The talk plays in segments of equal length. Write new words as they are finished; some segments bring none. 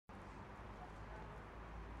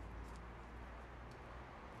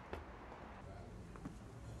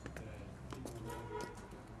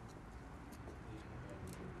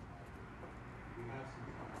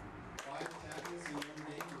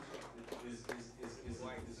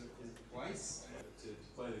to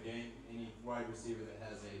play the game. Any wide receiver that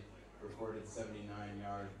has a recorded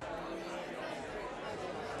 79-yard.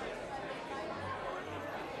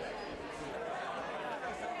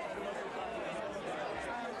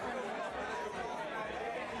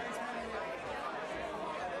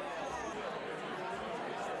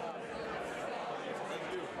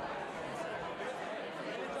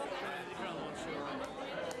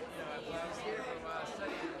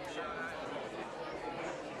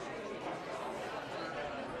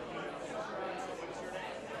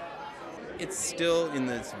 It's still in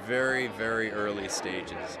its very, very early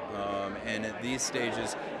stages, and at these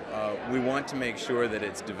stages, we want to make sure that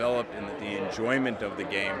it's developed and that the enjoyment of the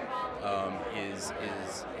game is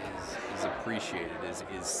appreciated,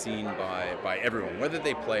 is seen by everyone, whether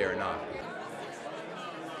they play or not.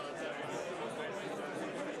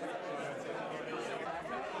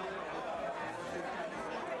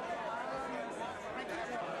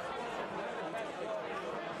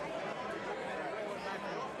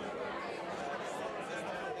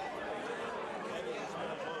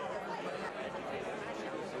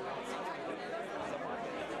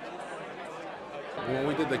 When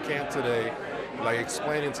we did the camp today, like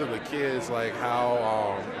explaining to the kids like how,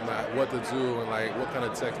 what to do and like what kind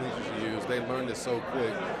of techniques you should use, they learned it so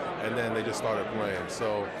quick, and then they just started playing.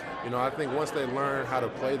 So, you know, I think once they learn how to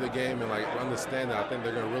play the game and like understand it, I think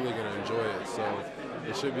they're really gonna enjoy it. So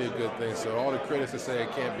it should be a good thing. So all the critics that say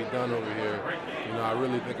it can't be done over here, you know, I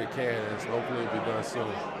really think it can, and hopefully it'll be done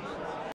soon.